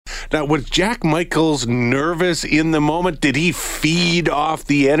Now, was Jack Michaels nervous in the moment? Did he feed off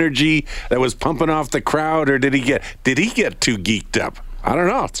the energy that was pumping off the crowd, or did he get too geeked up? I don't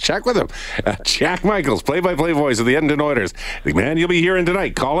know. Let's check with him. Jack Michaels, play-by-play voice of the Edmonton Oilers. The man you'll be hearing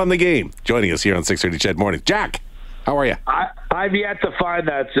tonight, calling the game. Joining us here on 630 CHED Mornings. Jack, how are you? I've yet to find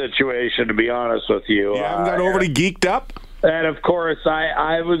that situation, to be honest with you. You haven't got overly geeked up? And of course,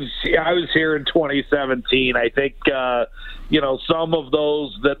 I was here in 2017. I think some of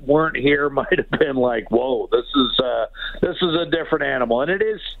those that weren't here might have been like, "Whoa, this is a different animal." And it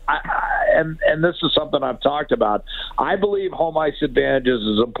is, and this is something I've talked about. I believe home ice advantage is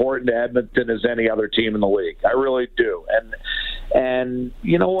as important to Edmonton as any other team in the league. I really do. And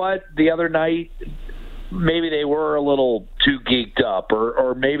you know what? The other night, maybe they were a little too geeked up,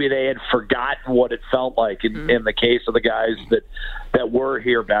 or maybe they had forgotten what it felt like in the case of the guys that were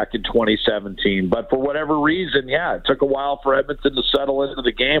here back in 2017. But for whatever reason, it took a while for Edmonton to settle into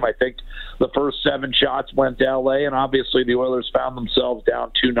the game. I think the first 7 shots went to LA, and obviously the Oilers found themselves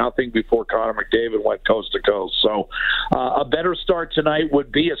down 2-0 before Connor McDavid went coast to coast. So a better start tonight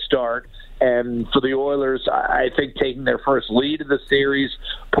would be a start. And for the Oilers, I think taking their first lead of the series,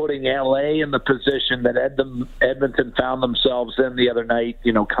 putting LA in the position that Edmonton found themselves in the other night,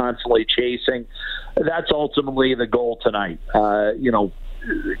 constantly chasing, that's ultimately the goal tonight.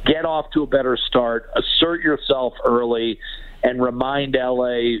 Get off to a better start, assert yourself early, and remind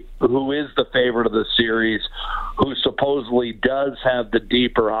LA, who is the favorite of the series, who supposedly does have the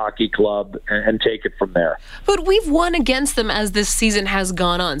deeper hockey club, and take it from there. But we've won against them as this season has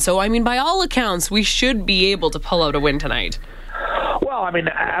gone on. So, by all accounts, we should be able to pull out a win tonight. Well,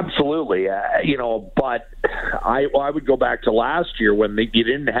 absolutely. But I would go back to last year when you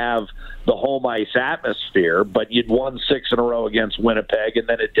didn't have the home ice atmosphere, but you'd won 6 in a row against Winnipeg, and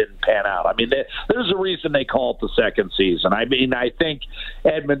then it didn't pan out. There's a reason they call it the second season. I think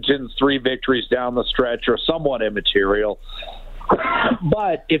Edmonton's 3 victories down the stretch are somewhat immaterial.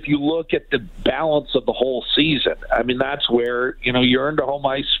 But if you look at the balance of the whole season, that's where, you earned a home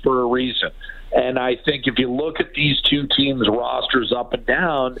ice for a reason. And I think if you look at these two teams' rosters up and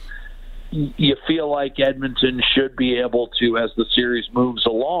down, you feel like Edmonton should be able to, as the series moves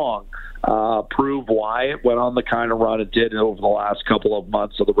along, prove why it went on the kind of run it did over the last couple of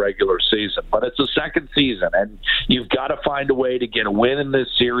months of the regular season. But it's a second season, and you've got to find a way to get a win in this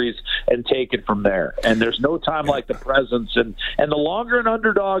series and take it from there. And there's no time like the present. And the longer an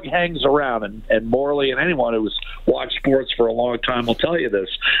underdog hangs around, and Morley and anyone who's watched sports for a long time will tell you this,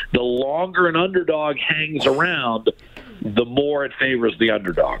 the longer an underdog hangs around, the more it favors the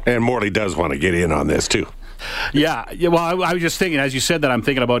underdog. And Morley does want to get in on this, too. Yeah. Well, I was just thinking, as you said that, I'm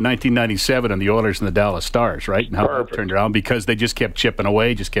thinking about 1997 and the Oilers and the Dallas Stars, right? And how it turned around because they just kept chipping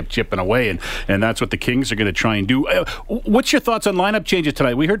away, and that's what the Kings are going to try and do. What's your thoughts on lineup changes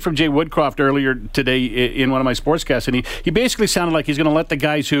tonight? We heard from Jay Woodcroft earlier today in one of my sportscasts, and he basically sounded like he's going to let the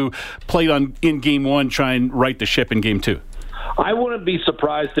guys who played in Game 1 try and right the ship in Game 2. I wouldn't be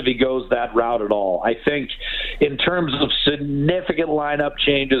surprised if he goes that route at all. I think in terms of significant lineup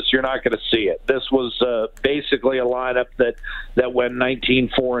changes, you're not going to see it. This was basically a lineup that went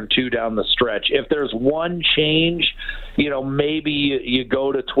 19-4-2 down the stretch. If there's one change, maybe you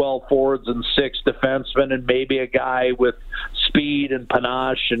go to 12 forwards and 6 defensemen, and maybe a guy with speed and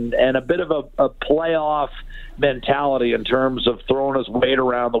panache and a bit of a playoff mentality in terms of throwing his weight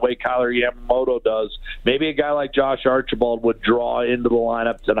around the way Kyler Yamamoto does. Maybe a guy like Josh Archibald would draw into the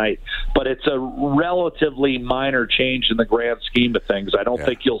lineup tonight. But it's a relatively minor change in the grand scheme of things. I don't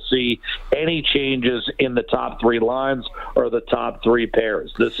think you'll see any changes in the top 3 lines or the top 3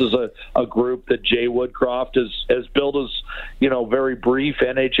 pairs. This is a group that Jay Woodcroft has built his very brief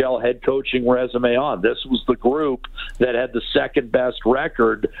NHL head coaching resume on. This was the group that had the second best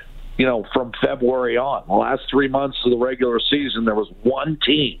record from February on. The last 3 months of the regular season, there was one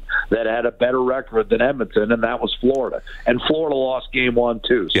team that had a better record than Edmonton, and that was Florida. And Florida lost Game 1,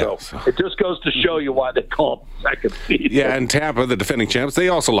 too. So it just goes to show you why they call it second season. Yeah, and Tampa, the defending champs, they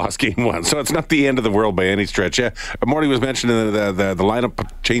also lost Game 1. So it's not the end of the world by any stretch. Yeah, Morty was mentioning the lineup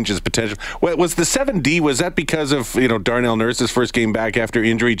changes potential. Well, was the 7D, was that because of, Darnell Nurse's first game back after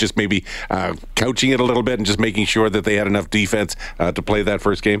injury, just maybe couching it a little bit and just making sure that they had enough defense to play that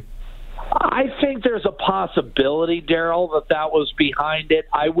first game? I think there's a possibility, Daryl, that was behind it.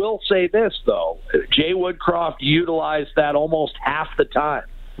 I will say this, though. Jay Woodcroft utilized that almost half the time,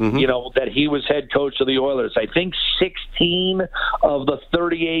 that he was head coach of the Oilers. I think 16 of the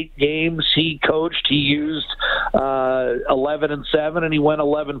 38 games he coached, he used 11-7, and he went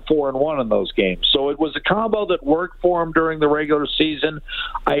 11-4-1 in those games. So it was a combo that worked for him during the regular season.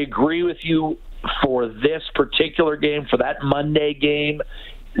 I agree with you for this particular game, for that Monday game.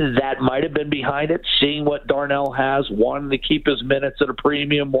 that might have been behind it, seeing what Darnell has, wanting to keep his minutes at a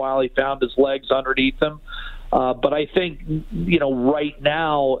premium while he found his legs underneath him. But I think, right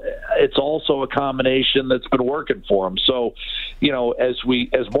now it's also a combination that's been working for him. So, as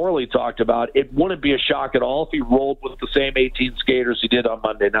Morley talked about, it wouldn't be a shock at all if he rolled with the same 18 skaters he did on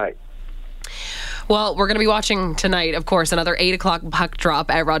Monday night. Well, we're going to be watching tonight, of course, another 8 o'clock puck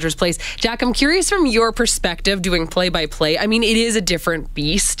drop at Rogers Place. Jack, I'm curious from your perspective doing play-by-play. I mean, it is a different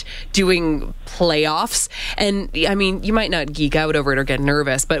beast doing playoffs. And, I mean, you might not geek out over it or get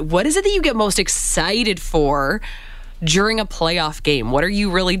nervous, but what is it that you get most excited for during a playoff game? What are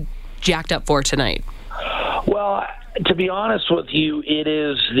you really jacked up for tonight? Well, to be honest with you, it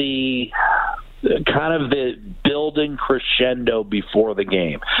is the building crescendo before the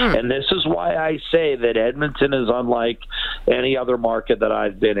game. And this is why I say that Edmonton is unlike any other market that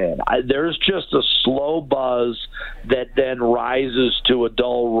I've been in. There's just a slow buzz that then rises to a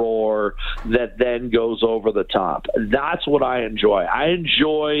dull roar that then goes over the top. That's what I enjoy. I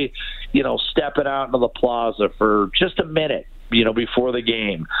enjoy, stepping out into the plaza for just a minute, before the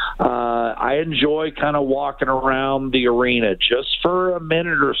game. I enjoy kind of walking around the arena just for a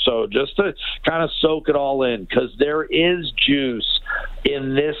minute or so, just to kind of soak it all in, because there is juice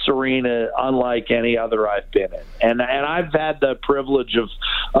in this arena unlike any other I've been in. And I've had the privilege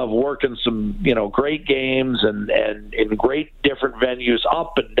of working some, great games and in great different venues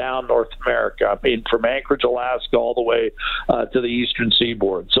up and down North America. I mean, from Anchorage, Alaska, all the way to the Eastern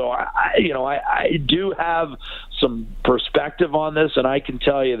Seaboard. So, I do have some perspective on this, and I can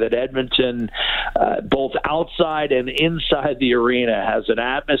tell you that Edmonton, both outside and inside the arena, has an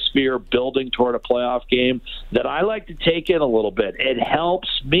atmosphere building toward a playoff game that I like to take in a little bit. It helps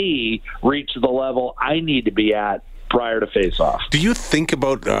me reach the level I need to be at prior to face-off. Do you think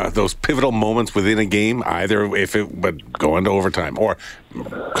about those pivotal moments within a game, either but go into overtime, or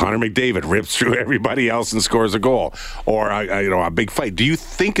Connor McDavid rips through everybody else and scores a goal, or a big fight? Do you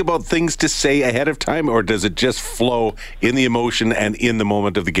think about things to say ahead of time, or does it just flow in the emotion and in the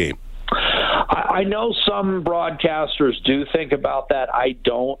moment of the game? I know some broadcasters do think about that. I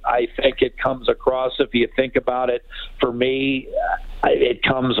don't. I think it comes across, if you think about it, for me, it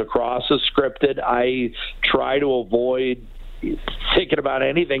comes across as scripted. I try to avoid thinking about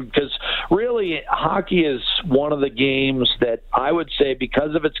anything, because really hockey is one of the games that I would say,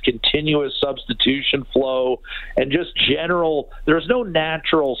 because of its continuous substitution flow and just general, there's no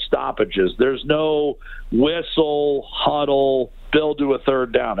natural stoppages. There's no whistle, huddle, build to a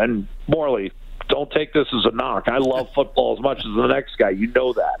third down. And Morley, don't take this as a knock. I love football as much as the next guy. You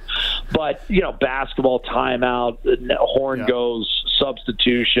know that. But, basketball, timeout, horn goes,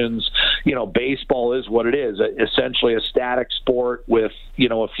 substitutions. Baseball is what it is, essentially a static sport with,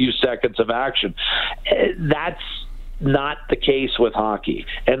 a few seconds of action. That's not the case with hockey.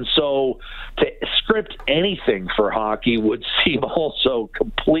 And so to script anything for hockey would seem also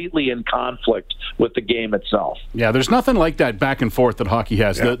completely in conflict with the game itself. Yeah, there's nothing like that back and forth that hockey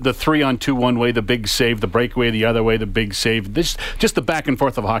has. Yeah. The 3-on-2 one way, the big save, the breakaway the other way, the big save. Just the back and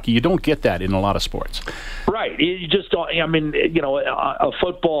forth of hockey. You don't get that in a lot of sports. Right. You just don't. I mean, a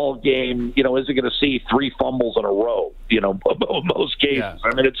football game, isn't going to see 3 fumbles in a row, most cases. Yeah.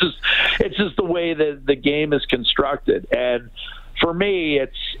 I mean, it's just the way that the game is constructed. And for me,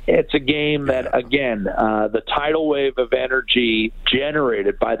 it's a game that, again, the tidal wave of energy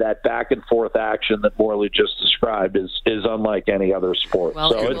generated by that back and forth action that Morley just described is unlike any other sport.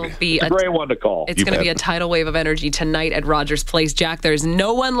 Well, so it's a great one to call. It's going to be a tidal wave of energy tonight at Rogers Place. Jack, there's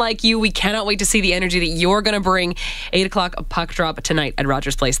no one like you. We cannot wait to see the energy that you're going to bring. 8 o'clock puck drop tonight at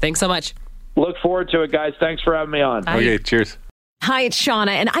Rogers Place. Thanks so much. Look forward to it, guys. Thanks for having me on. Bye. Okay, cheers. Hi, it's Shauna,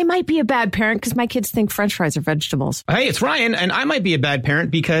 and I might be a bad parent because my kids think French fries are vegetables. Hey, it's Ryan, and I might be a bad parent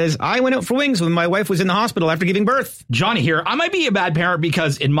because I went out for wings when my wife was in the hospital after giving birth. Johnny here. I might be a bad parent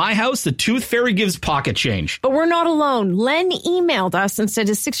because in my house, the tooth fairy gives pocket change. But we're not alone. Len emailed us and said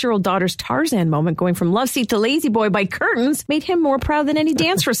his 6-year-old daughter's Tarzan moment going from love seat to lazy boy by curtains made him more proud than any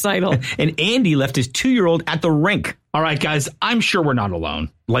dance recital. And Andy left his 2-year-old at the rink. All right, guys, I'm sure we're not alone.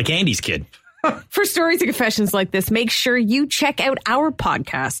 Like Andy's kid. For stories and confessions like this, make sure you check out our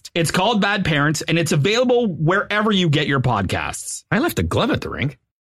podcast. It's called Bad Parents, and it's available wherever you get your podcasts. I left a glove at the rink.